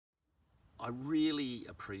I really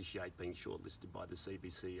appreciate being shortlisted by the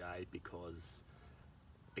CBCA because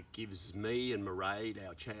it gives me and Mairead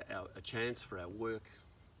a chance for our work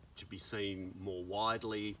to be seen more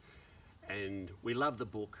widely, and we love the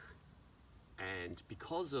book, and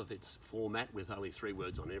because of its format with only 3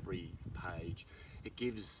 words on every page, it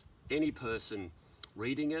gives any person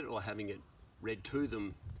reading it or having it read to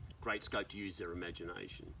them great scope to use their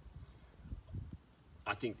imagination.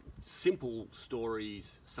 I think simple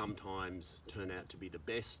stories sometimes turn out to be the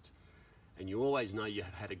best, and you always know you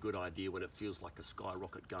have had a good idea when it feels like a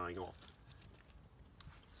skyrocket going off.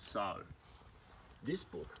 So, this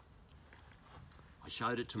book, I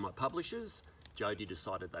showed it to my publishers. Jodie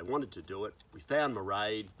decided they wanted to do it. We found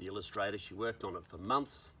Mairead, the illustrator. She worked on it for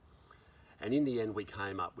months, and in the end we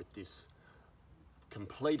came up with this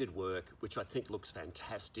completed work, which I think looks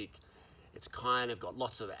fantastic. It's kind of got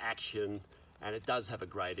lots of action, and it does have a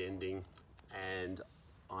great ending, and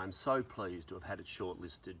I'm so pleased to have had it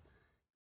shortlisted